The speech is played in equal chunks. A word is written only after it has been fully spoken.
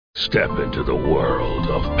Step into the world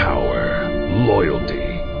of power, loyalty,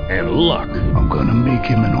 and luck. I'm gonna make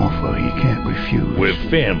him an offer he can't refuse. With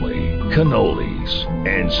family, cannolis,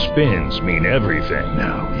 and spins mean everything.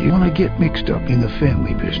 Now, you wanna get mixed up in the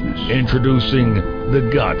family business. Introducing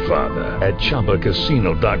The Godfather at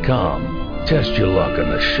ChumbaCasino.com. Test your luck in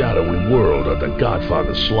the shadowy world of The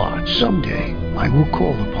Godfather slot. Someday, I will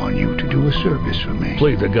call upon you to do a service for me.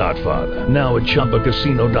 Play The Godfather, now at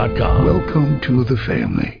ChumbaCasino.com. Welcome to the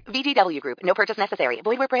family. VGW Group. No purchase necessary.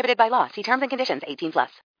 Void where prohibited by law. See terms and conditions. 18+.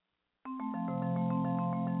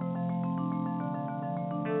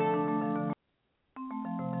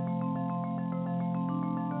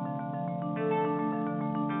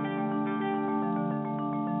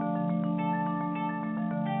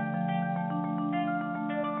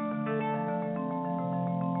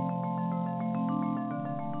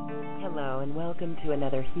 Hello and welcome to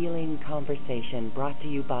another healing conversation brought to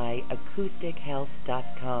you by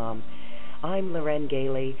AcousticHealth.com. I'm Loren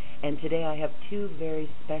Gailey, and today I have two very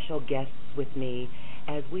special guests with me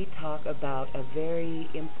as we talk about a very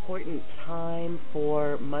important time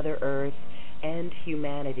for Mother Earth and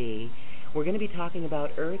humanity. We're going to be talking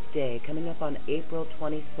about Earth Day coming up on April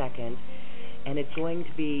 22nd, and it's going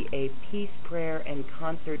to be a peace, prayer, and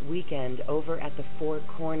concert weekend over at the Four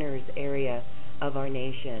Corners area of our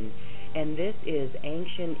nation. And this is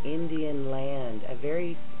ancient Indian land, a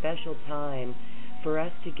very special time for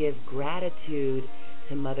us to give gratitude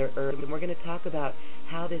to Mother Earth. And we're going to talk about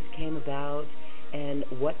how this came about and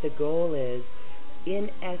what the goal is. In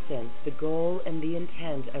essence, the goal and the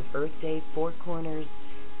intent of Earth Day 4 Corners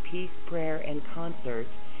Peace, Prayer, and Concert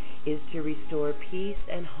is to restore peace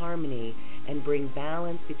and harmony and bring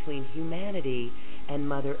balance between humanity and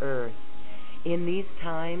Mother Earth. In these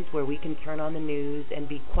times where we can turn on the news and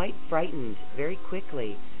be quite frightened very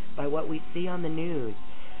quickly by what we see on the news,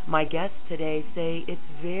 my guests today say it's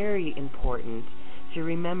very important to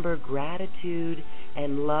remember gratitude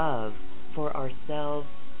and love for ourselves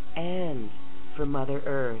and for Mother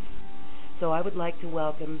Earth. So I would like to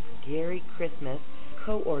welcome Gary Christmas,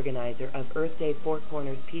 co-organizer of Earth Day 4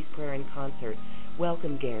 Corners Peace, Prayer, and Concert.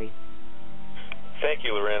 Welcome, Gary. Thank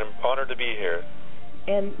you, Lorraine. I'm honored to be here.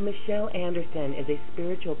 And Michelle Anderson is a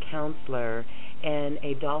spiritual counselor and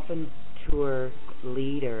a Dolphin Tour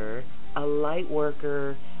leader, a light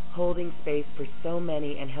worker, holding space for so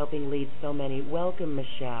many and helping lead so many. Welcome,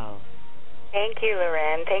 Michelle. Thank you,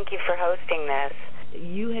 Lorraine. Thank you for hosting this.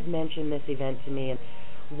 You had mentioned this event to me, and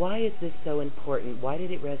why is this so important? Why did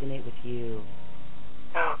it resonate with you?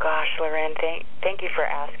 Oh, gosh, Lorraine, thank you for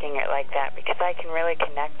asking it like that, because I can really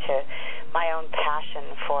connect to my own passion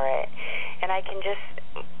for it. And I can just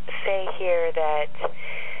say here that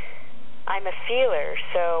I'm a feeler,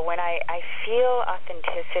 so when I feel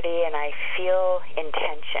authenticity and I feel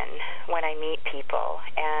intention when I meet people.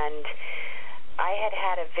 And I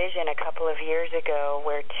had a vision a couple of years ago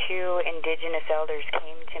where two indigenous elders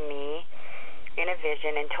came to me in a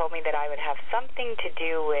vision and told me that I would have something to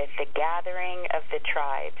do with the gathering of the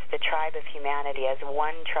tribes, the tribe of humanity as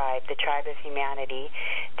one tribe, the tribe of humanity,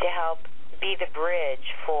 to help be the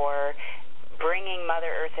bridge for bringing Mother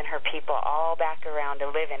Earth and her people all back around to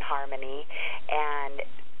live in harmony and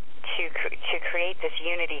to create this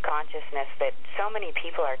unity consciousness that so many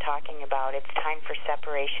people are talking about. It's time for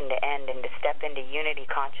separation to end and to step into unity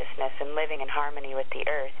consciousness and living in harmony with the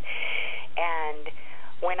Earth. And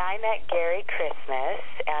when I met Gary Christmas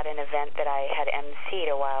at an event that I had emceed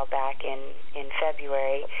a while back in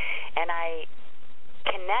February, and I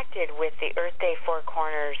connected with the Earth Day 4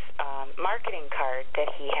 Corners marketing card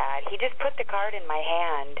that he had. He just put the card in my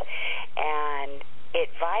hand, and it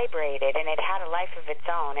vibrated, and it had a life of its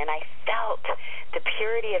own, and I felt the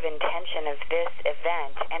purity of intention of this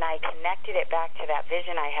event, and I connected it back to that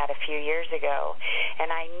vision I had a few years ago, and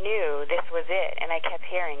I knew this was it, and I kept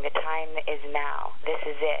hearing, the time is now, this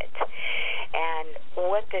is it. And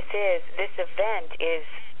what this event is,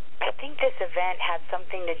 I think this event had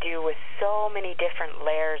something to do with so many different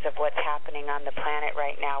layers of what's happening on the planet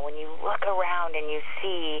right now. When you look around and you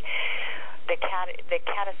see the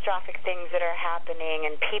catastrophic things that are happening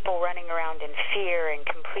and people running around in fear and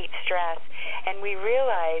complete stress, and we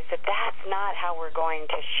realize that that's not how we're going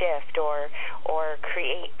to shift or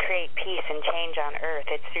create peace and change on Earth.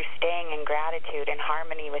 It's through staying in gratitude and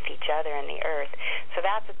harmony with each other and the Earth. So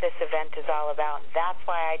that's what this event is all about. That's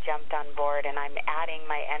why I jumped on board, and I'm adding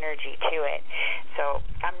my energy to it. So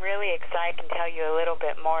I'm really excited. I can tell you a little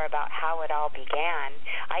bit more about how it all began.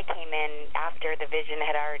 I came in after the vision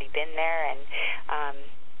had already been there, and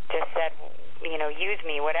just said, use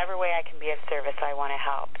me whatever way I can be of service. I want to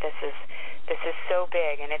help. This is so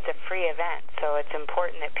big, and it's a free event, so it's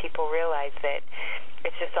important that people realize that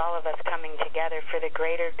it's just all of us coming together for the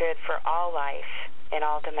greater good for all life in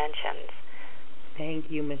all dimensions.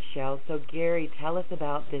 Thank you, Michelle. So, Gary, tell us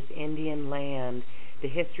about this Indian land, the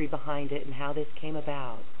history behind it, and how this came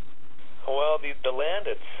about. Well, the land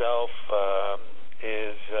itself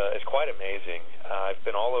is quite amazing. I've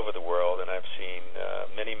been all over the world, and I've seen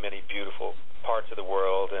many, many beautiful parts of the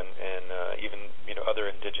world, and even other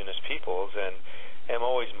indigenous peoples, and I'm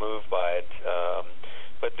always moved by it.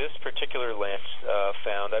 But this particular land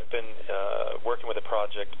found, I've been working with a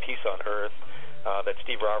project, Peace on Earth, that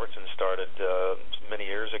Steve Robertson started many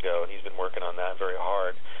years ago, and he's been working on that very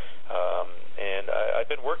hard. And I've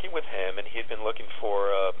been working with him, and he had been looking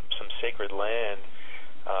for some sacred land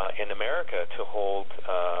in America to hold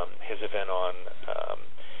his event on.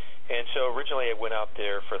 And so originally I went out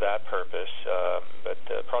there for that purpose, but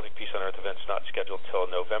Project Peace on Earth event's not scheduled till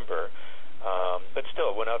November. But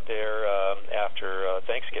still, went out there after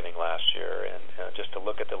Thanksgiving last year, and just to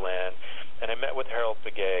look at the land. And I met with Harold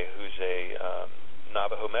Begay, who's a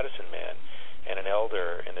Navajo medicine man and an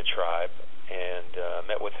elder in the tribe, and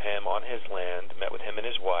met with him on his land, met with him and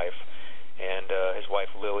his wife. And his wife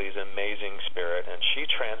Lily is an amazing spirit, and she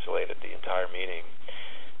translated the entire meeting.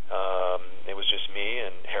 It was just me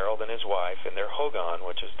and Harold and his wife in their hogan,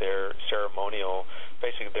 which is their ceremonial,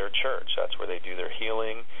 basically their church. That's where they do their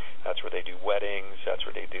healing. That's where they do weddings. That's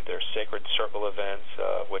where they do their sacred circle events,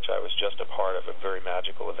 which I was just a part of, a very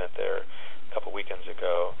magical event there a couple weekends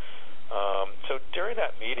ago. So during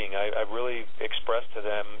that meeting, I really expressed to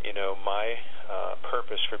them, my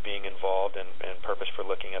purpose for being involved and purpose for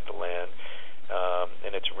looking at the land.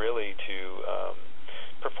 And it's really to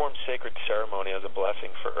perform sacred ceremony as a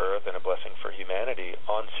blessing for Earth and a blessing for humanity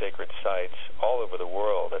on sacred sites all over the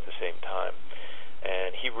world at the same time.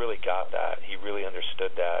 And he really got that. He really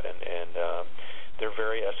understood that. And they're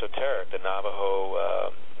very esoteric. The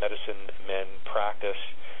Navajo medicine men practice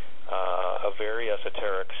a very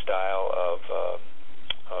esoteric style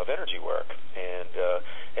of energy work, and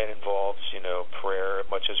it involves prayer,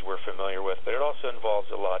 much as we're familiar with, but it also involves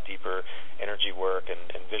a lot deeper energy work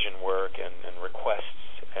and vision work and requests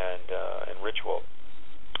and ritual.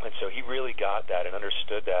 And so he really got that and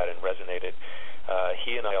understood that and resonated.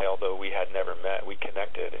 He and I, although we had never met, we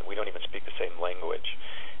connected, and we don't even speak the same language,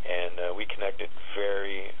 and we connected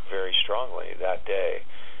very, very strongly that day.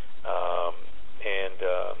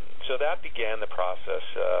 So that began the process.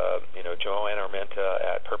 Joanne Armenta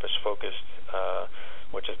at Purpose Focused,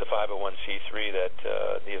 which is the 501c3 that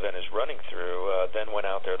the event is running through, then went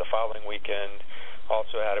out there the following weekend,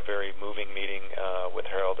 also had a very moving meeting with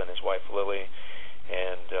Harold and his wife Lily,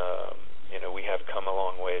 and we have come a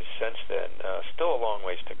long ways since then. Still a long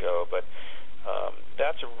ways to go, but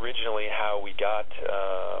that's originally how we got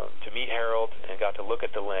to meet Harold and got to look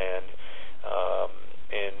at the land.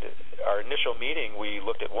 And our initial meeting, we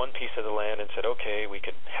looked at one piece of the land and said, okay, we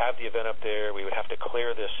could have the event up there. We would have to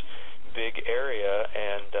clear this big area,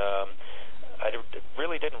 and I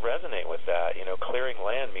really didn't resonate with that. Clearing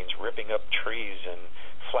land means ripping up trees and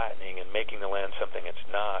flattening and making the land something it's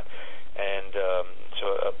not. And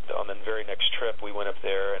so on the very next trip, we went up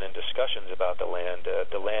there, and in discussions about the land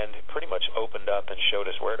pretty much opened up and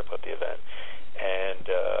showed us where to put the event. And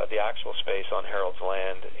the actual space on Harold's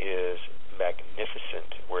land is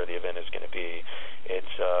magnificent where the event is going to be.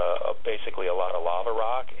 It's basically a lot of lava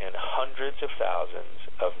rock and hundreds of thousands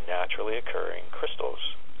of naturally occurring crystals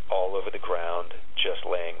all over the ground just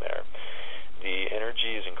laying there. The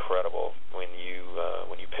energy is incredible when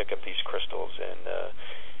you pick up these crystals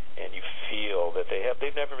and you feel that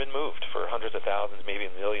they've never been moved for hundreds of thousands, maybe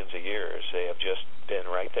millions of years. They have just been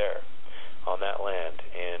right there on that land,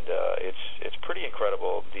 and it's pretty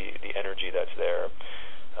incredible the energy that's there.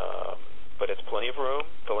 But it's plenty of room.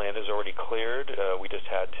 The land is already cleared. We just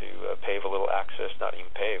had to pave a little access, not even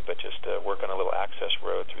pave, but just work on a little access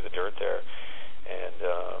road through the dirt there. And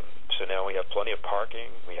so now we have plenty of parking.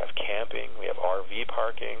 We have camping. We have RV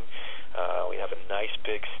parking. We have a nice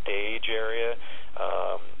big stage area.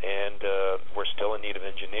 And we're still in need of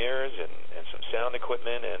engineers and some sound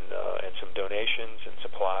equipment and some donations and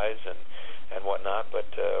supplies and whatnot. But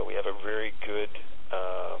we have a very good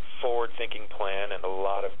forward-thinking plan and a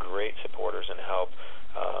lot of great supporters and help,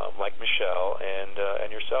 like Michelle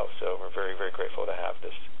and yourself. So we're very, very grateful to have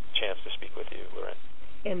this chance to speak with you, Lauren.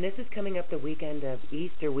 And this is coming up the weekend of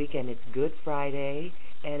Easter weekend. It's Good Friday,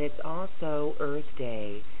 and it's also Earth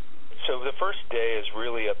Day. So the first day is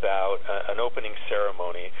really about an opening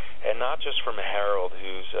ceremony, and not just from Harold,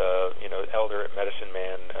 who's elder medicine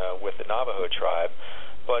man with the Navajo tribe,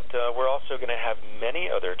 but we're also going to have many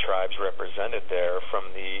other tribes represented there from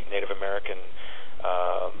the Native American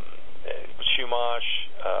Chumash.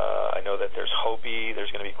 I know that there's Hopi.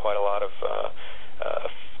 There's going to be quite a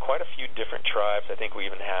few different tribes. I think we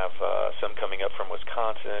even have some coming up from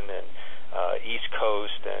Wisconsin and East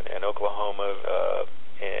Coast and Oklahoma.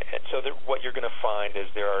 And so what you're going to find is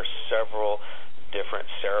there are several different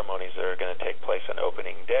ceremonies that are going to take place on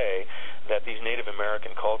opening day that these Native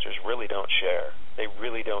American cultures really don't share. They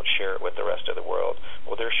really don't share it with the rest of the world.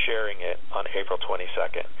 Well, they're sharing it on April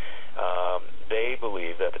 22nd. They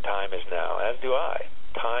believe that the time is now, as do I.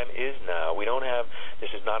 Time is now.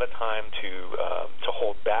 This is not a time to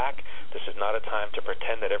hold back. This is not a time to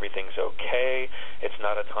pretend that everything's okay. It's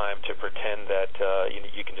not a time to pretend that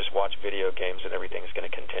you can just watch video games and everything's going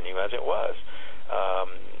to continue as it was.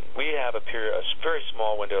 We have a very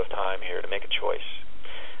small window of time here to make a choice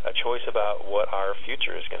about what our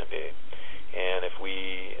future is going to be. And if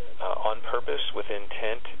we, on purpose, with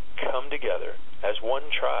intent, come together as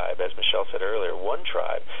one tribe, as Michelle said earlier, one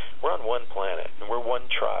tribe, we're on one planet, and we're one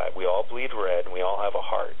tribe. We all bleed red, and we all have a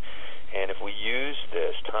heart. And if we use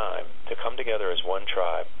this time to come together as one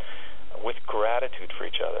tribe with gratitude for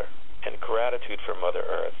each other and gratitude for Mother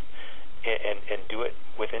Earth, and do it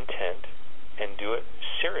with intent, and do it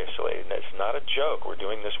seriously. And it's not a joke. We're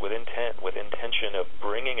doing this with intent, with intention of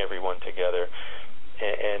bringing everyone together.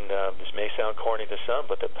 And this may sound corny to some,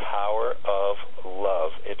 but the power of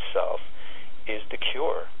love itself is the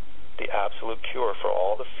cure, the absolute cure for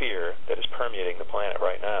all the fear that is permeating the planet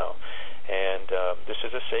right now. And this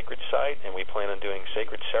is a sacred site, and we plan on doing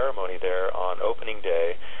sacred ceremony there on opening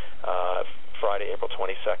day, Friday, April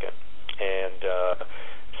 22nd. And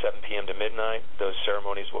 7 p.m. to midnight. Those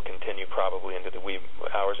ceremonies will continue probably into the wee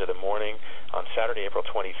hours of the morning. On Saturday, April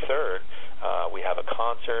 23rd, we have a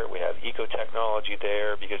concert. We have eco-technology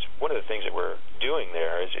there, because one of the things that we're doing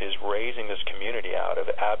there is raising this community out of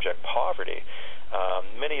abject poverty.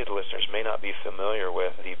 Many of the listeners may not be familiar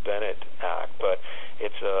with the Bennett Act, but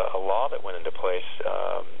it's a law that went into place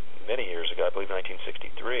many years ago, I believe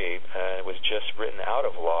 1963, and it was just written out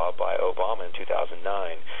of law by Obama in 2009.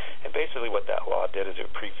 And basically what that law did is it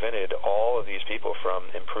prevented all of these people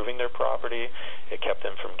from improving their property. It kept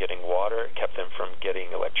them from getting water. It kept them from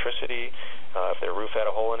getting electricity. If their roof had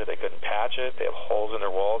a hole in it, they couldn't patch it. They have holes in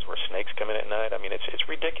their walls where snakes come in at night. I mean, it's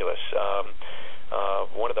ridiculous.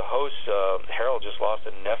 One of the hosts, Harold, just lost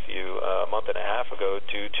a nephew a month and a half ago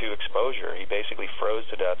due to exposure. He basically froze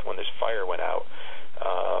to death when this fire went out.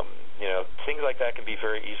 Things like that can be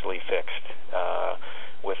very easily fixed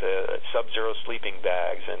with sub-zero sleeping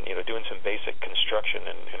bags and, doing some basic construction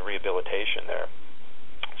and rehabilitation there.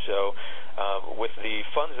 So with the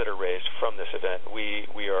funds that are raised from this event,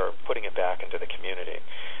 we are putting it back into the community.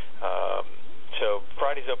 So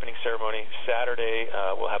Friday's opening ceremony. Saturday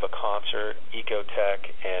we'll have a concert, ecotech,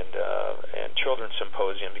 and children's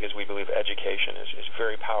symposium, because we believe education is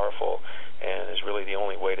very powerful and is really the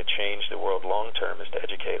only way to change the world long term, is to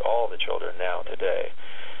educate all the children now today.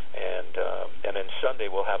 And then Sunday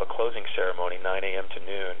we'll have a closing ceremony, 9 a.m. to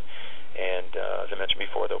noon. And as I mentioned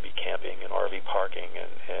before, there'll be camping and RV parking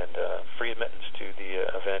and free admittance to the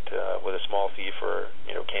event with a small fee for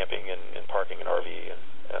camping and parking and RV and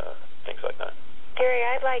things like that. Gary,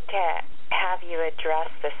 I'd like to have you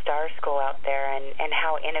address the Star School out there and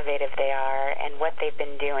how innovative they are and what they've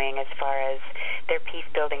been doing as far as their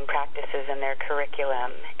peace-building practices and their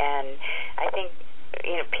curriculum. And I think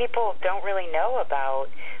people don't really know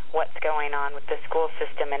about what's going on with the school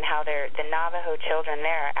system and how the Navajo children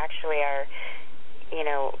there actually are,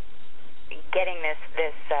 getting this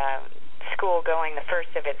school going, the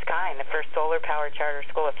first of its kind, the first solar-powered charter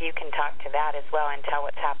school. If you can talk to that as well and tell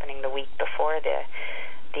what's happening the week before the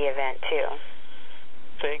event, too.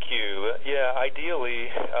 Thank you. Yeah,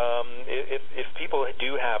 ideally, if people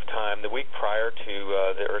do have time, the week prior to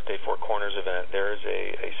the EarthDay4Corners event, there is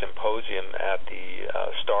a symposium at the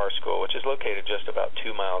Star School, which is located just about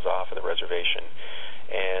 2 miles off of the reservation.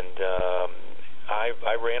 And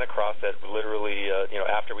I ran across that literally,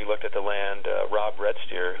 after we looked at the land. Rob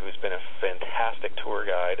Redsteer, who's been a fantastic tour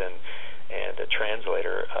guide and a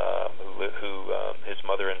translator, who his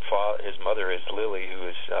mother is Lily, who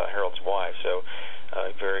is Harold's wife. So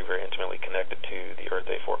very, very intimately connected to the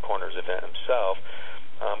EarthDay4Corners event himself.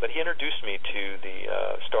 But he introduced me to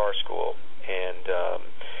the Star School, and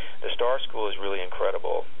the Star School is really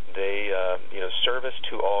incredible. They, service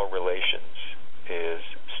to all relations is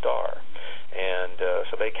STAR. And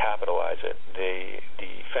so they capitalize it. The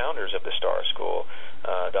founders of the Star School,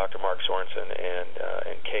 Dr. Mark Sorensen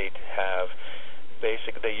and Kate, have they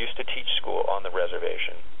used to teach school on the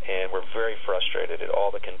reservation, and were very frustrated at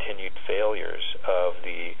all the continued failures of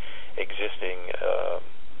the existing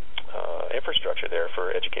infrastructure there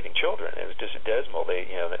for educating children. It was just dismal.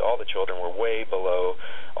 All the children were way below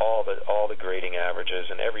all the grading averages,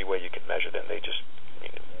 and every way you could measure them, they just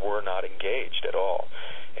were not engaged at all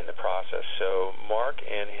in the process. So Mark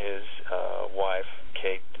and his wife,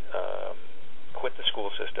 Kate, quit the school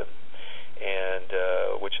system, and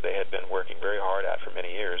which they had been working very hard at for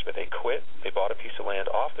many years, but they quit. They bought a piece of land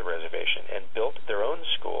off the reservation and built their own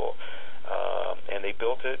school, and they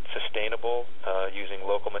built it sustainable, using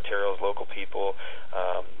local materials, local people.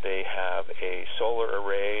 They have a solar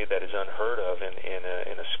array that is unheard of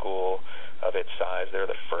in a school of its size. They're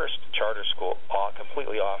the first charter school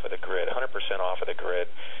completely off of the grid, 100% off of the grid.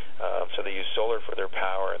 So they use solar for their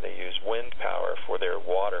power, and they use wind power for their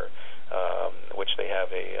water, which they have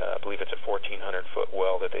I believe it's a 1,400-foot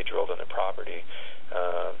well that they drilled on their property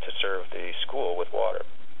to serve the school with water.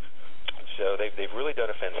 So they've really done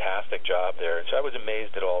a fantastic job there. And so I was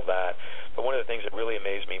amazed at all that. But one of the things that really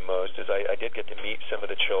amazed me most is I did get to meet some of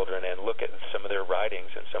the children and look at some of their writings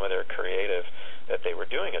and some of their creative that they were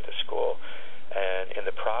doing at the school. And in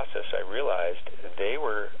the process, I realized they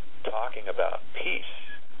were talking about peace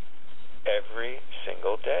every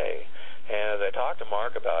single day. And as I talked to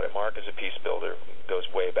Mark about it, Mark is a peace builder, goes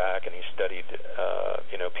way back, and he studied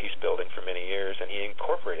peace building for many years, and he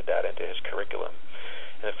incorporated that into his curriculum.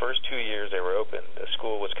 In the first 2 years they were open, the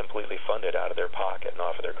school was completely funded out of their pocket and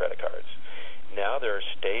off of their credit cards. Now they're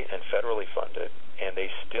state and federally funded, and they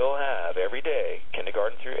still have, every day,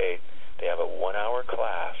 kindergarten through 8th, they have a 1-hour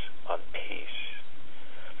class on peace,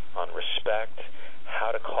 on respect,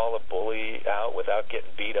 how to call a bully out without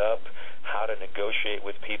getting beat up, how to negotiate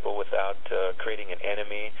with people without creating an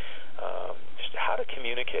enemy, just how to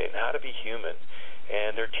communicate and how to be human.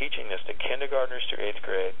 And they're teaching this to kindergartners through 8th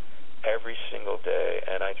grade every single day,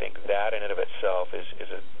 and I think that in and of itself is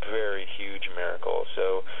a very huge miracle.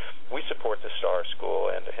 So we support the STAR School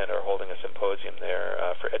and are holding a symposium there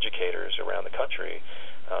for educators around the country,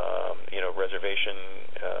 reservation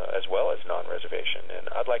as well as non-reservation. And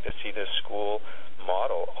I'd like to see this school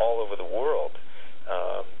model all over the world,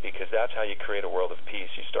 because that's how you create a world of peace.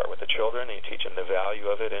 You start with the children, and you teach them the value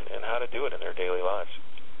of it and how to do it in their daily lives.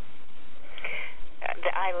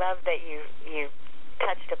 I love that you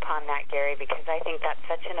touched upon that, Gary, because I think that's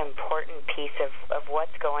such an important piece of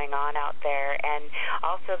what's going on out there. And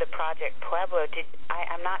also the Project Pueblo,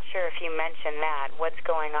 I'm not sure if you mentioned that, what's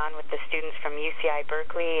going on with the students from UCI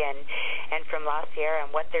Berkeley and from La Sierra, and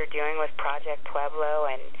what they're doing with Project Pueblo,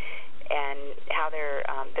 and how they're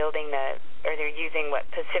building they're using what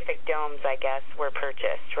Pacific domes, I guess, were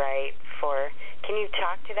purchased, right? Can you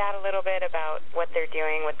talk to that a little bit about what they're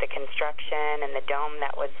doing with the construction and the dome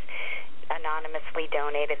that was anonymously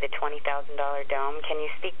donated, the $20,000 dome? Can you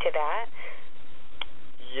speak to that?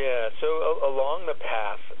 Yeah, so along the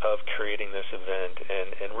path of creating this event,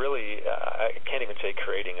 and really, I can't even say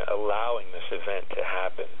creating, allowing this event to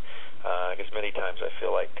happen, because many times I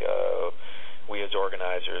feel like we as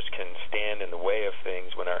organizers can stand in the way of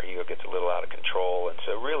things when our ego gets a little out of control. And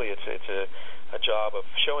so really it's a job of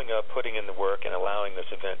showing up, putting in the work, and allowing this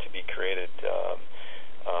event to be created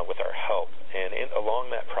with our help. And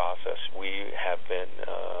along that process, we have been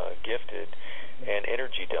gifted an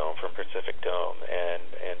energy dome from Pacific Dome,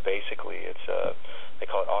 and basically it's they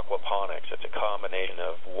call it aquaponics. It's a combination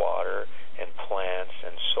of water and plants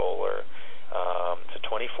and solar. It's a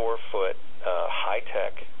 24-foot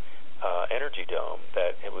high-tech energy dome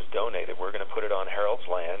that it was donated. We're going to put it on Harold's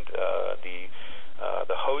land,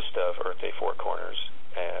 the host of EarthDay4Corners,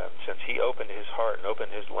 and since he opened his heart and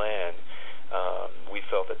opened his land, we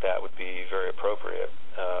felt that would be very appropriate,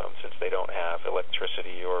 since they don't have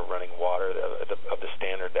electricity or running water of the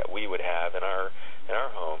standard that we would have in our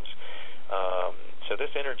homes. So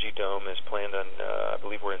this energy dome is planned on, I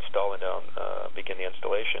believe we're begin the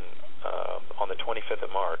installation on the 25th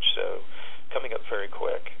of March, so coming up very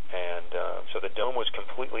quick. And so the dome was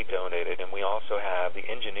completely donated, and we also have the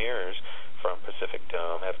engineers from Pacific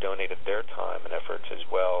Dome have donated their time and efforts as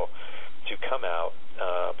well to come out,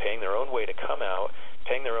 paying their own way to come out,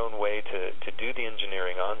 paying their own way to do the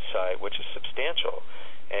engineering on site, which is substantial.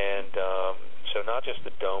 And so not just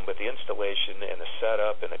the dome, but the installation and the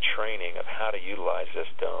setup and the training of how to utilize this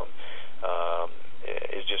dome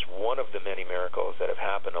is just one of the many miracles that have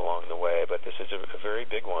happened along the way. But this is a very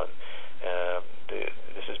big one.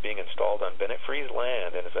 This is being installed on Bennett Free's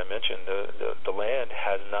land, and as I mentioned, the land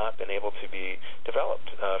has not been able to be developed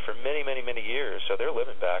for many, many, many years. So they're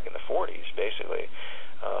living back in the 40s, basically.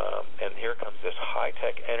 And here comes this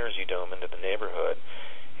high-tech energy dome into the neighborhood,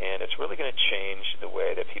 and it's really going to change the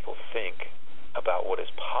way that people think about what is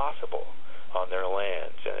possible on their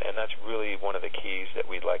lands. And that's really one of the keys that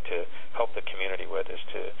we'd like to help the community with, is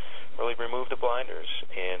to really remove the blinders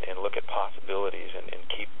and look at possibilities and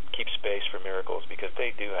keep space for miracles, because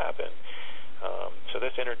they do happen. So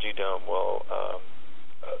this energy dome will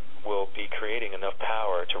be creating enough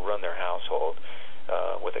power to run their household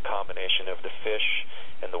with a combination of the fish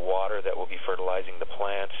and the water that will be fertilizing the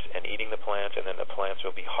plants and eating the plants, and then the plants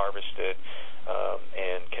will be harvested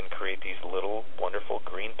and can create these little wonderful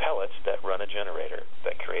green pellets that run a generator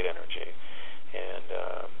that create energy. And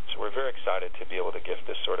so we're very excited to be able to gift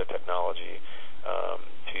this sort of technology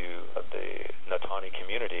to the Natani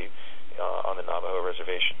community on the Navajo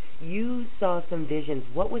Reservation. You saw some visions.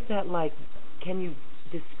 What was that like? Can you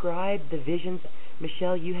describe the visions?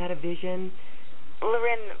 Michelle, you had a vision.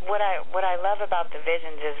 Loren, what I love about the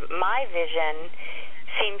visions is my vision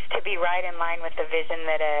seems to be right in line with the vision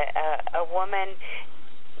that a woman,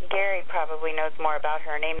 Gary probably knows more about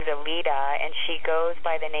her. Her name's Alita, and she goes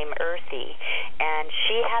by the name Earthy. And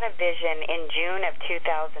she had a vision in June of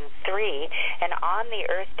 2003, and on the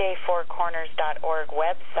EarthDay4Corners.org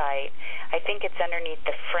website, I think it's underneath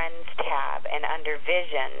the Friends tab and under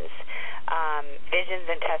Visions, Visions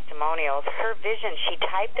and Testimonials, her vision, she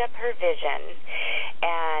typed up her vision,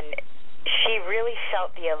 and she really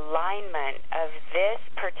felt the alignment of this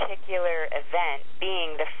particular event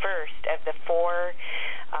being the first of the 4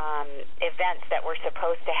 events that were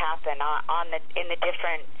supposed to happen in the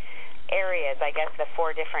different areas, I guess the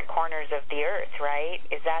 4 different corners of the earth, right?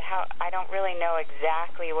 Is that how? I don't really know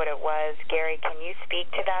exactly what it was. Gary, can you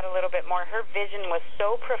speak to that a little bit more? Her vision was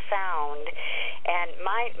so profound, and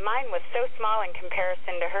mine was so small in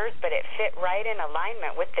comparison to hers, but it fit right in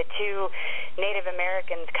alignment with the 2 Native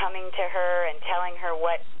Americans coming to her and telling her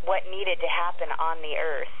what needed to happen on the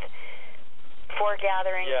earth. 4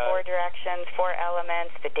 gatherings, 4 directions, 4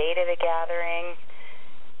 elements, the date of the gathering.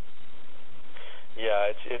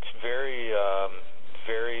 Yeah, it's very,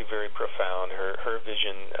 very, very profound. Her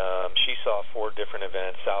vision, she saw 4 different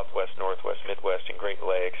events: Southwest, Northwest, Midwest, and Great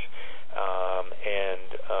Lakes,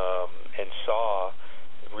 and saw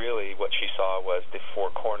really what she saw was the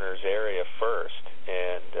 4 Corners area first,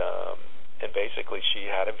 and basically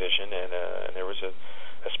she had a vision, and there was a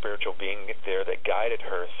spiritual being there that guided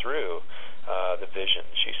her through the vision.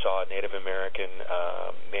 She saw a Native American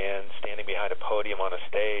man standing behind a podium on a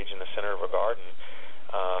stage in the center of a garden,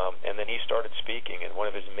 and then he started speaking, and one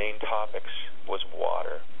of his main topics was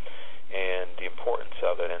water and the importance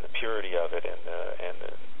of it and the purity of it, and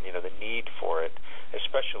the need for it,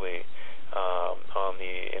 especially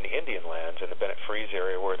in the Indian lands in the Bennett Freeze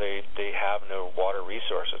area, where they have no water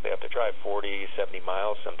resources. They have to drive 40, 70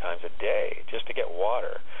 miles sometimes a day just to get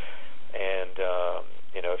water. And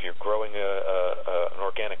if you're growing an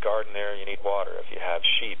organic garden there, you need water. If you have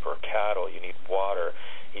sheep or cattle, you need water.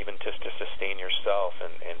 Even just to sustain yourself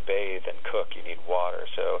and bathe and cook, you need water.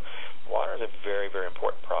 So water is a very, very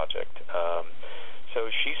important project. So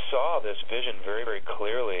she saw this vision very, very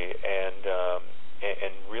clearly, and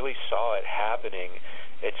really saw it happening.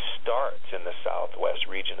 It starts in the southwest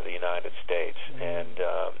region of the United States, and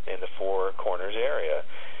in the 4 Corners area.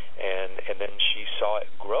 And then she saw it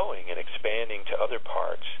growing and expanding to other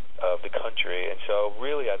parts of the country. And so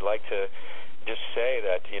really I'd like to just say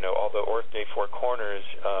that, although Earth Day 4 Corners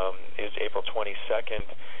is April 22nd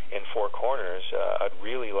in 4 Corners, I'd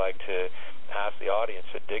really like to ask the audience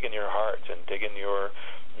to dig in your hearts and dig in your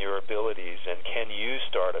abilities, and can you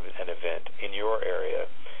start an event in your area,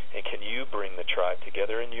 and can you bring the tribe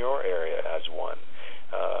together in your area as one?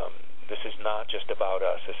 This is not just about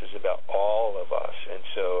us. This is about all of us. And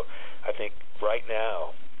so I think right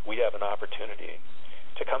now we have an opportunity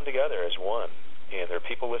to come together as one. And there are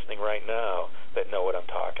people listening right now that know what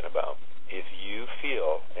I'm talking about. If you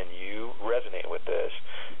feel and you resonate with this,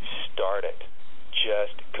 start it.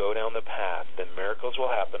 Just go down the path. The miracles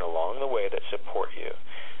will happen along the way that support you.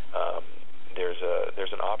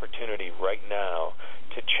 There's an opportunity right now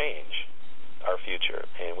to change our future,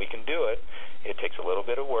 and we can do it. It takes a little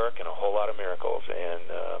bit of work and a whole lot of miracles, and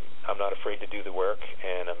I'm not afraid to do the work,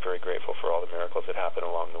 and I'm very grateful for all the miracles that happen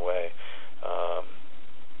along the way.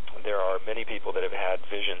 There are many people that have had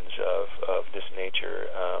visions of this nature.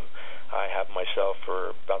 I have myself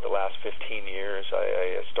for about the last 15 years.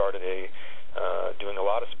 I started doing a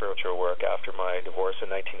lot of spiritual work after my divorce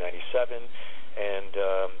in 1997, and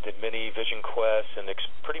did many vision quests and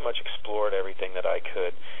pretty much explored everything that I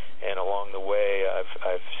could. And along the way,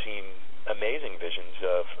 I've seen amazing visions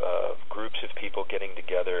of groups of people getting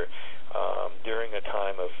together during a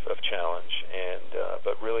time of challenge,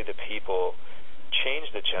 but really the people change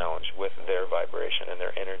the challenge with their vibration and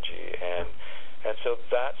their energy, and And so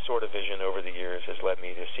that sort of vision over the years has led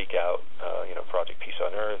me to seek out, Project Peace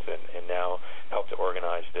on Earth, and now help to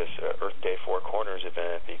organize this Earth Day 4 Corners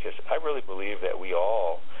event, because I really believe that we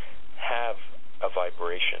all have a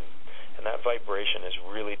vibration, and that vibration is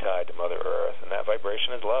really tied to Mother Earth, and that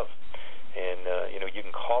vibration is love. And, you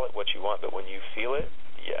can call it what you want, but when you feel it,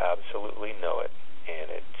 you absolutely know it. And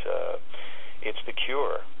it's the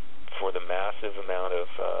cure for the massive amount of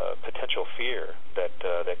potential fear that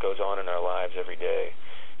goes on in our lives every day.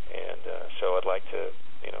 And so I'd like to,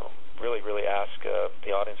 really ask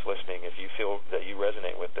the audience listening, if you feel that you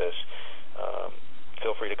resonate with this,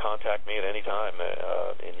 feel free to contact me at any time,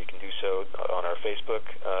 and you can do so on our Facebook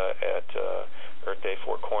at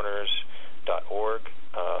EarthDay4Corners.org.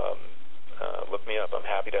 Look me up. I'm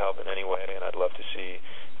happy to help in any way, and I'd love to see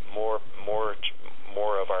more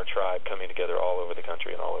of our tribe coming together all over the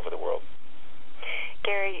country and all over the world.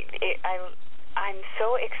 Gary, I'm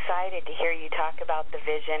so excited to hear you talk about the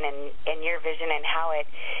vision and your vision and how it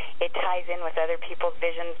ties in with other people's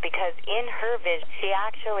visions, because in her vision, she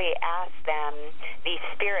actually asked them, these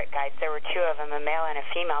spirit guides, there were two of them, a male and a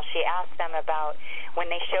female, she asked them about when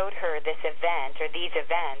they showed her this event or these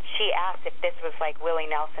events, she asked if this was like Willie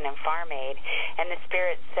Nelson and Farm Aid, and the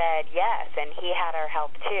spirit said yes, and he had our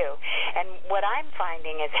help too. And what I'm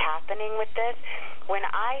finding is happening with this, when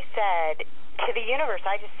I said to the universe,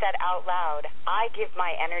 I just said out loud, I give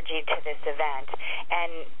my energy to this event,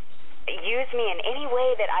 and use me in any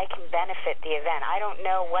way that I can benefit the event. I don't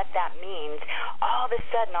know what that means. All of a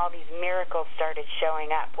sudden, all these miracles started showing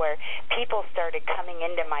up where people started coming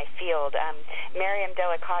into my field. Miriam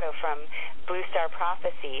Delicato from Blue Star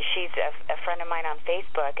Prophecy, she's a friend of mine on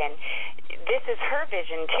Facebook, and this is her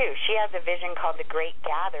vision too. She has a vision called The Great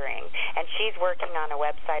Gathering, and she's working on a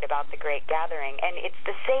website about the Great Gathering, and it's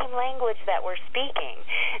the same language that we're speaking.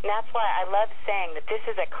 And that's why I love saying that this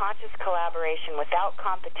is a conscious collaboration without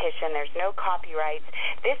competition. There's no copyrights.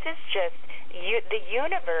 This is just the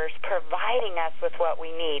universe providing us with what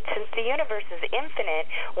we need. Since the universe is infinite,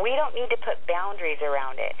 we don't need to put boundaries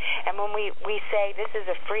around it. And when we say this is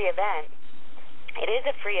a free event, it is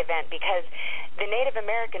a free event because the Native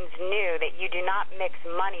Americans knew that you do not mix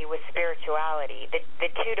money with spirituality.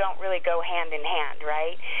 The two don't really go hand in hand,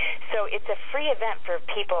 right? So it's a free event for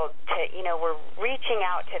people to, we're reaching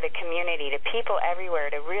out to the community, to people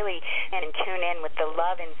everywhere, to really tune in with the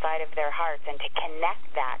love inside of their hearts and to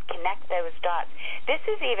connect those dots. This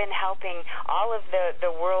is even helping all of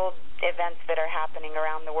the world events that are happening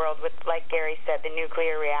around the world with, like Gary said, the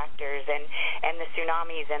nuclear reactors and the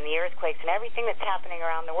tsunamis and the earthquakes and everything that's happening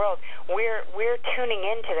around the world. We're tuning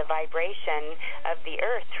into the vibration of the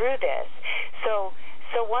earth through this. So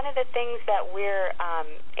one of the things that we're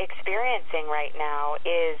experiencing right now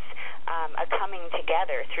is a coming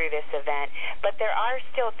together through this event. But there are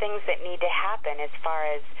still things that need to happen as far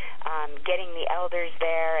as getting the elders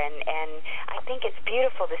there, and I think it's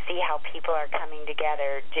beautiful to see how people are coming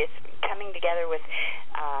together, just coming together with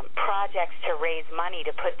projects to raise money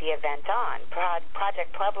to put the event on.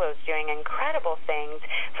 Project Pueblo is doing incredible things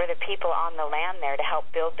for the people on the land there to help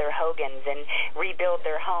build their hogans and rebuild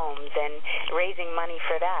their homes and raising money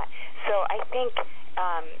for that. So I think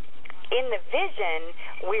in the vision,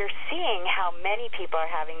 we're seeing how many people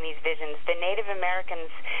are having these visions. The Native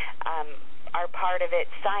Americans are part of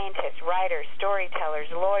it, scientists, writers,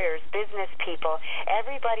 storytellers, lawyers, business people,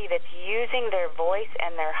 everybody that's using their voice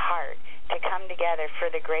and their heart to come together for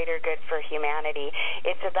the greater good for humanity.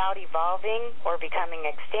 It's about evolving or becoming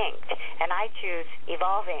extinct, and I choose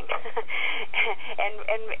evolving. and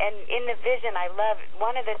in the vision, I love,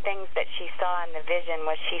 one of the things that she saw in the vision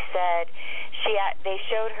was she said they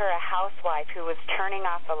showed her a housewife who was turning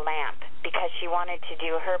off a lamp because she wanted to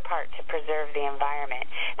do her part to preserve the environment.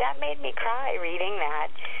 That made me cry reading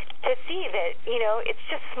that, to see that, it's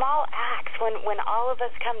just small acts. When all of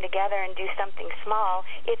us come together and do something small,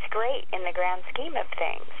 it's great in the grand scheme of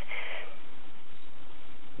things.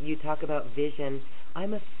 You talk about vision.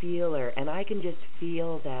 I'm a feeler, and I can just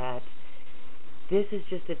feel that this is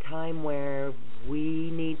just a time where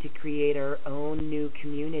we need to create our own new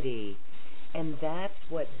community. And that's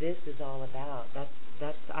what this is all about.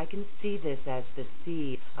 I can see this as the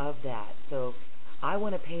seed of that. So I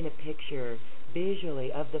want to paint a picture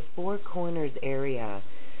visually of the Four Corners area.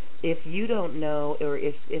 If you don't know, or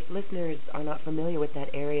if listeners are not familiar with that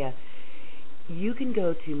area, you can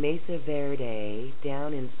go to Mesa Verde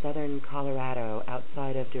down in southern Colorado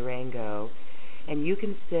outside of Durango, and you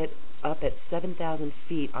can sit up at 7,000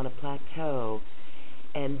 feet on a plateau,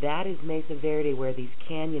 and that is Mesa Verde, where these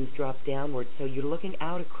canyons drop downward. So you're looking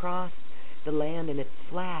out across the land and it's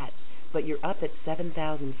flat, but you're up at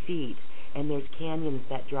 7,000 feet, and there's canyons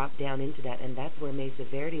that drop down into that, and that's where Mesa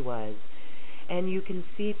Verde was. And you can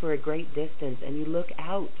see for a great distance, and you look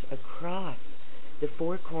out across the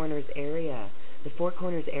Four Corners area, the Four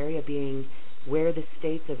Corners area being where the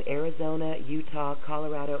states of Arizona, Utah,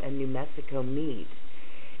 Colorado, and New Mexico meet.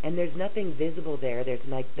 And there's nothing visible there. There's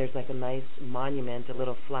like a nice monument, a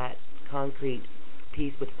little flat concrete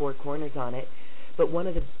piece with four corners on it. But one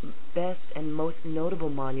of the best and most notable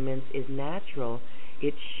monuments is natural.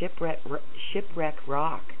 It's Shipwreck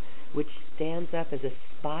Rock, which stands up as a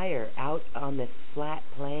spire out on this flat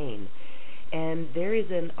plain. And there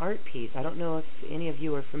is an art piece. I don't know if any of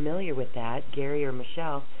you are familiar with that, Gary or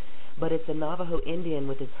Michelle, but it's a Navajo Indian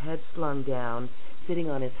with his head slung down, sitting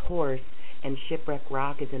on his horse, and Shipwreck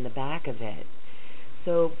Rock is in the back of it.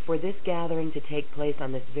 So for this gathering to take place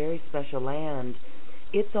on this very special land,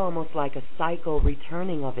 it's almost like a cycle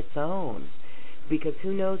returning of its own, because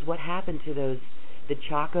who knows what happened to the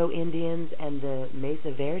Chaco Indians and the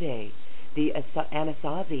Mesa Verde, the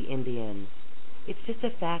Anasazi Indians. It's just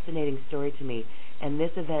a fascinating story to me, and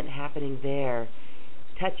this event happening there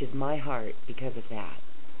touches my heart because of that.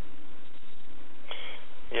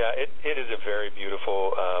 Yeah, it is a very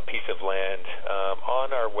beautiful piece of land.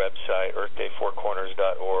 On our website,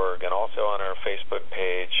 EarthDay4Corners.org, and also on our Facebook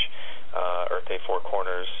page,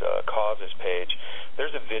 EarthDay4Corners Causes page,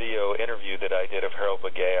 there's a video interview that I did of Harold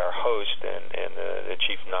Begay, our host, and the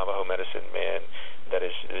chief Navajo medicine man that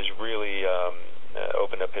is really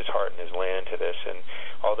opened up his heart and his land to this. And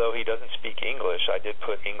although he doesn't speak English, I did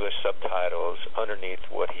put English subtitles underneath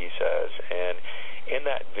what he says. And in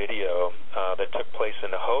that video that took place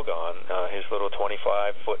in the Hogan, his little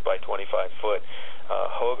 25-foot by 25-foot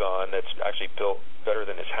Hogan that's actually built better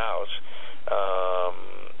than his house,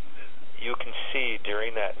 you can see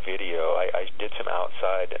during that video, I did some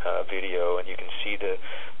outside video, and you can see the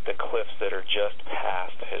cliffs that are just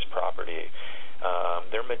past his property.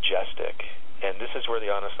 They're majestic, and this is where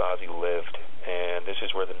the Anasazi lived, and this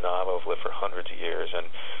is where the Navajo have lived for hundreds of years, and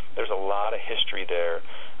there's a lot of history there.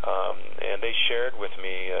 And they shared with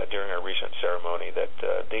me during our recent ceremony that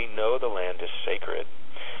they know the land is sacred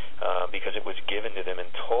because it was given to them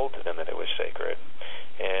and told to them that it was sacred.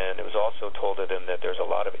 And it was also told to them that there's a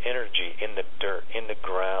lot of energy in the dirt, in the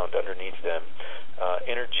ground underneath them,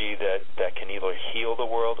 energy that can either heal the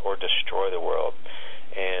world or destroy the world.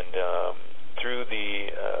 And through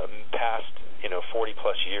the past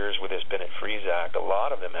 40-plus years with this Bennett Freeze Act, a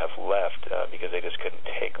lot of them have left because they just couldn't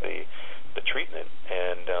take the treatment.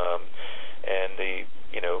 And the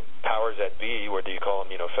powers that be, whether you call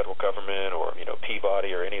them federal government or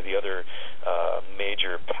Peabody or any of the other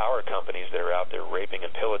major power companies that are out there raping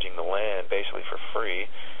and pillaging the land basically for free,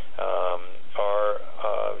 are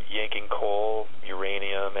yanking coal,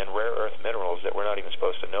 uranium, and rare earth minerals that we're not even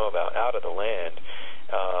supposed to know about out of the land,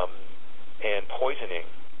 and poisoning.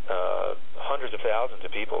 Hundreds of thousands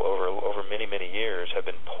of people over many, many years have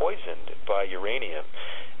been poisoned by uranium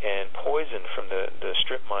and poisoned from the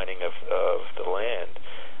strip mining of the land.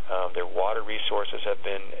 Their water resources have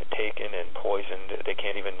been taken and poisoned. They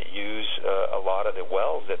can't even use a lot of the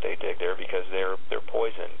wells that they dig there because they're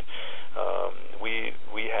poisoned.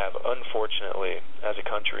 We have, unfortunately, as a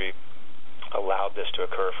country, allowed this to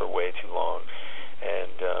occur for way too long.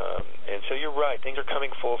 And so you're right. Things are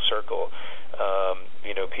coming full circle.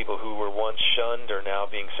 People who were once shunned are now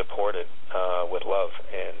being supported with love,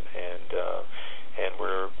 and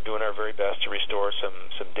we're doing our very best to restore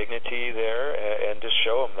some dignity there, and just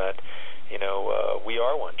show them that we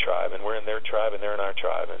are one tribe, and we're in their tribe, and they're in our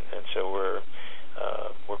tribe, and so we're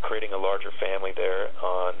creating a larger family there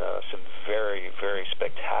on some very, very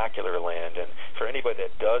spectacular land. And for anybody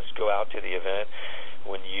that does go out to the event,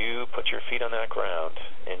 when you put your feet on that ground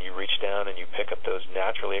and you reach down and you pick up those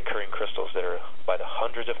naturally occurring crystals that are by the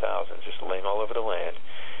hundreds of thousands just laying all over the land,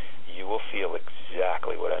 you will feel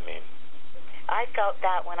exactly what I mean. I felt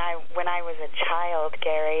that when I was a child,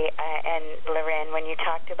 Gary and Loren, when you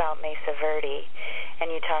talked about Mesa Verde and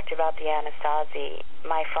you talked about the Anasazi.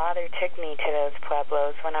 My father took me to those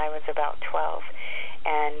pueblos when I was about 12,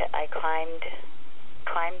 and I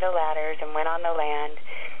climbed the ladders and went on the land.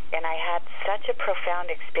 And I had such a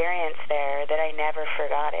profound experience there that I never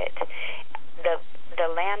forgot it.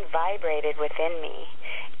 The land vibrated within me,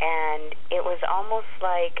 and it was almost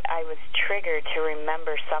like I was triggered to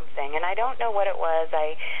remember something. And I don't know what it was.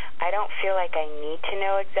 I don't feel like I need to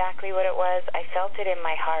know exactly what it was. I felt it in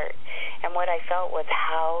my heart, and what I felt was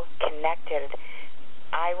how connected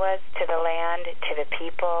I was to the land, to the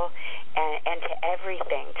people, and to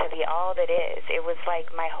everything, to the all that is. It was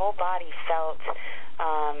like my whole body felt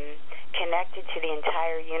connected to the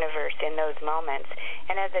entire universe in those moments.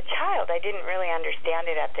 And as a child, I didn't really understand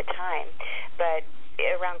it at the time. But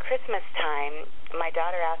around Christmas time, my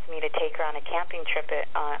daughter asked me to take her on a camping trip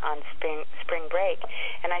on spring break.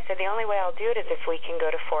 And I said, the only way I'll do it is if we can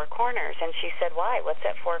go to 4 Corners. And she said, why? What's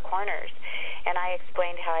at 4 Corners? And I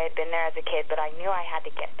explained how I had been there as a kid, but I knew I had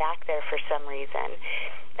to get back there for some reason.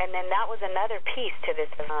 And then that was another piece to this,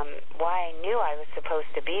 why I knew I was supposed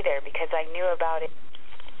to be there, because I knew about it.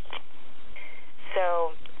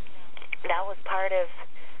 So that was part of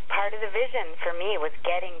the vision for me, was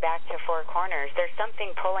getting back to 4 Corners. There's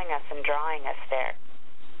something pulling us and drawing us there.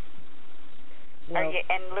 Well,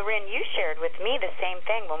 And Lorraine, you shared with me the same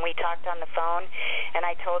thing when we talked on the phone, and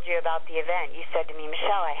I told you about the event. You said to me,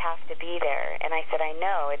 Michelle, I have to be there. And I said, I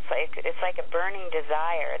know. It's like a burning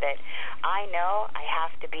desire that I know I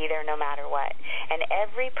have to be there no matter what. And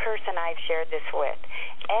every person I've shared this with,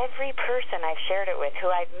 every person I've shared it with,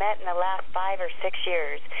 who I've met in the last 5 or 6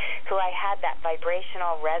 years, who I had that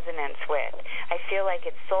vibrational resonance with, I feel like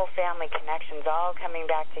it's soul family connections all coming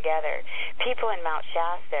back together. People in Mount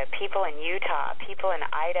Shasta, people in Utah, people in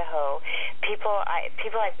Idaho, people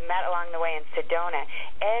I've met along the way in Sedona.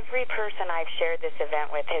 Every person I've shared this event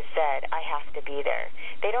with has said, I have to be there.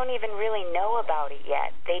 They don't even really know about it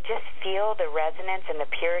yet. They just feel the resonance and the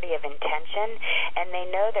purity of intention, and they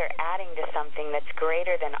know they're adding to something that's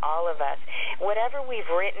greater than all of us. Whatever we've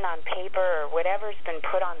written on paper or whatever's been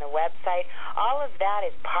put on the website, all of that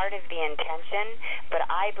is part of the intention, but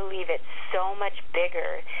I believe it's so much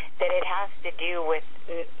bigger that it has to do with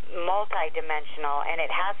multidimensional, and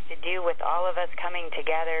it has to do with all of us coming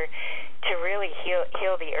together to really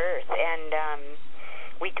heal the earth. And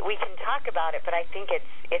we can talk about it, but I think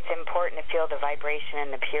it's important to feel the vibration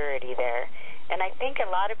and the purity there. And I think a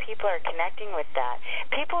lot of people are connecting with that.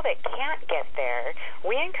 People that can't get there,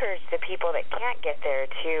 we encourage the people that can't get there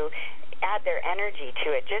to add their energy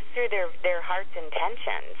to it just through their heart's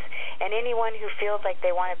intentions. And anyone who feels like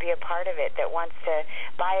they want to be a part of it, that wants to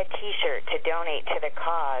buy a T-shirt to donate to the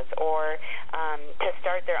cause, or to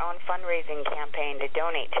start their own fundraising campaign to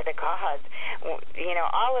donate to the cause, you know,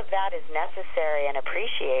 all of that is necessary and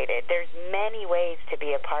appreciated. There's many ways to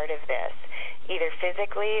be a part of this, either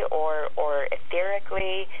physically or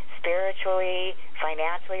etherically, spiritually,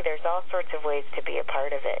 financially. There's all sorts of ways to be a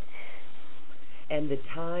part of it. And the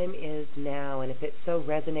time is now, and if it so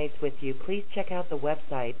resonates with you, please check out the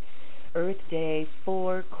website,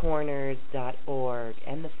 EarthDay4Corners.org,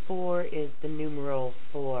 and the 4 is the numeral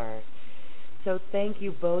 4. So thank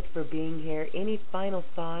you both for being here. Any final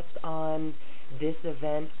thoughts on this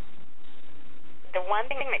event? The one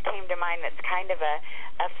thing that came to mind that's kind of a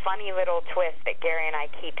funny little twist that Gary and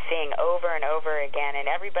I keep seeing over and over again,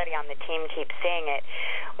 and everybody on the team keeps seeing it.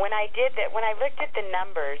 When I looked at the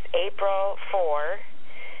numbers, April 4,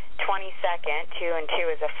 22nd, 2 and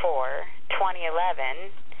 2 is a 4,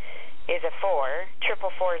 2011 is a 4,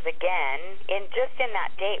 444 is again, just in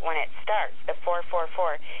that date when it starts, the 444.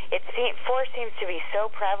 4 seems to be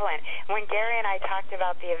so prevalent. When Gary and I talked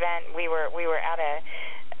about the event, we were at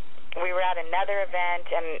another event,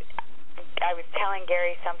 and I was telling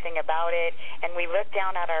Gary something about it, and we looked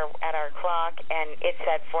down at our clock, and it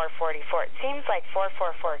said 444. It seems like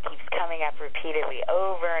 444 keeps coming up repeatedly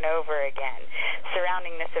over and over again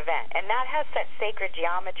surrounding this event, and that has such sacred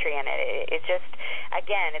geometry in it. It just,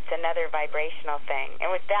 again, it's another vibrational thing.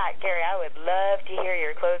 And with that, Gary, I would love to hear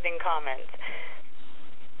your closing comments.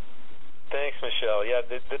 Thanks, Michelle. Yeah,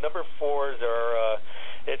 the number 4s are...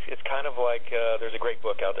 It's kind of like there's a great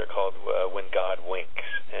book out there called When God Winks,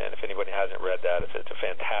 and if anybody hasn't read that, it's a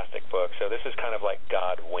fantastic book. So this is kind of like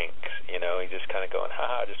God winks, you know. He's just kind of going,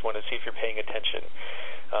 I just want to see if you're paying attention.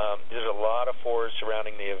 There's a lot of 4s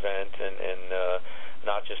surrounding the event, and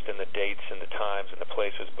not just in the dates and the times and the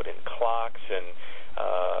places, but in clocks and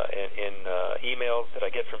in emails that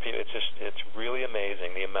I get from people. It's really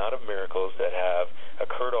amazing the amount of miracles that have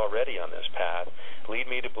occurred already on this path lead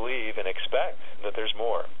me to believe and expect that there's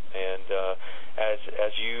more. And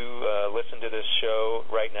as you listen to this show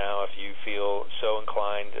right now, if you feel so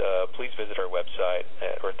inclined, please visit our website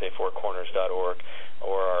at EarthDay4Corners.org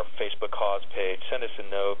or our Facebook cause page. Send us a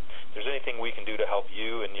note. If there's anything we can do to help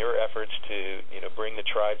you in your efforts to bring the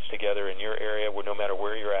tribes together in your area, no matter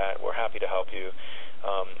where you're at, we're happy to help you.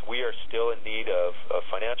 We are still in need of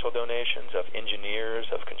financial donations, of engineers,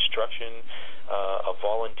 of construction, of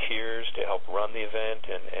volunteers to help run the event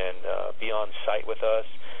and be on site with us.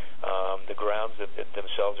 The grounds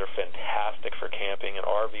themselves are fantastic for camping and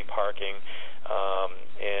RV parking.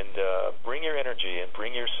 And bring your energy and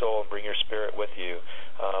bring your soul and bring your spirit with you.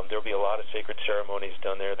 There will be a lot of sacred ceremonies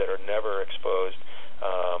done there that are never exposed.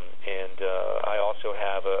 And I also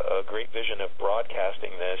have a great vision of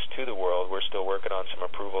broadcasting this to the world. We're still working on some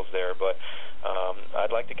approvals there, but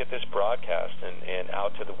I'd like to get this broadcast and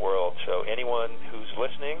out to the world. So anyone who's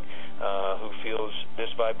listening, who feels this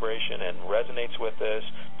vibration and resonates with this,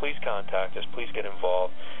 please contact us. Please get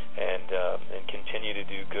involved and continue to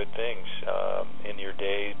do good things in your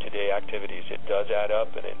day-to-day activities. It does add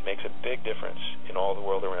up, and it makes a big difference in all the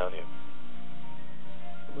world around you.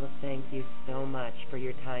 Well, thank you so much for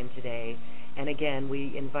your time today. And again,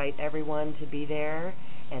 we invite everyone to be there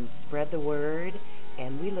and spread the word,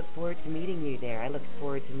 and we look forward to meeting you there. I look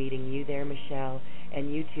forward to meeting you there, Michelle,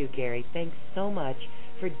 and you too, Gary. Thanks so much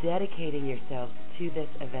for dedicating yourselves to this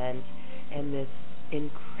event and this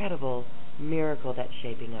incredible miracle that's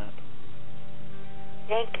shaping up.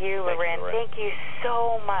 Thank you, Loren. Thank you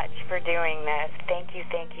so much for doing this. Thank you,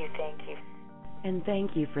 thank you, thank you. And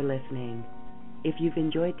thank you for listening. If you've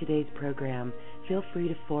enjoyed today's program, feel free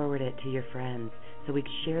to forward it to your friends so we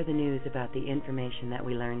can share the news about the information that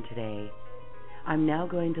we learned today. I'm now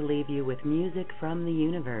going to leave you with music from the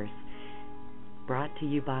universe, brought to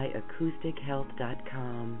you by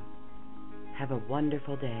AcousticHealth.com. Have a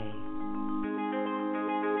wonderful day.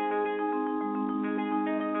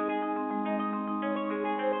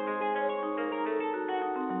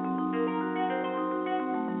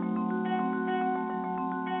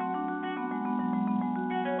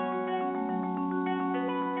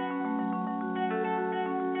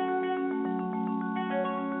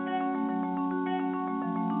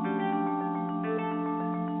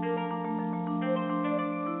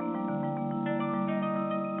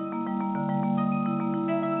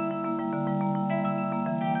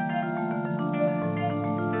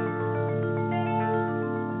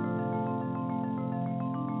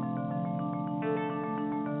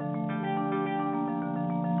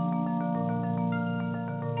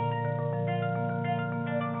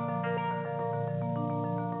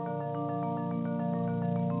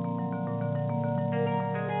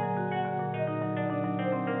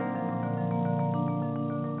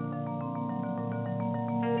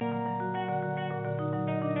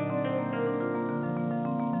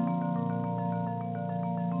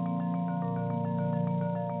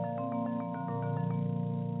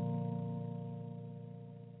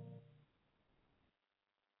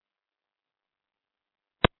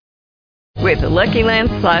 With the Lucky Land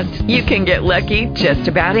Slots, you can get lucky just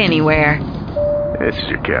about anywhere. This is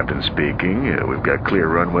your captain speaking. We've got clear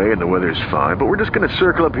runway and the weather's fine, but we're just going to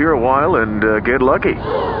circle up here a while and get lucky.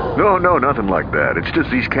 No, nothing like that. It's just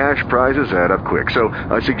these cash prizes add up quick. So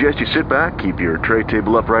I suggest you sit back, keep your tray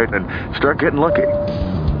table upright, and start getting lucky.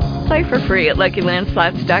 Play for free at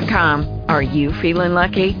LuckyLandSlots.com. Are you feeling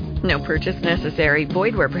lucky? No purchase necessary.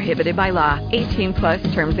 Void where prohibited by law.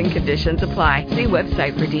 18+ terms and conditions apply. See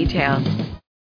website for details.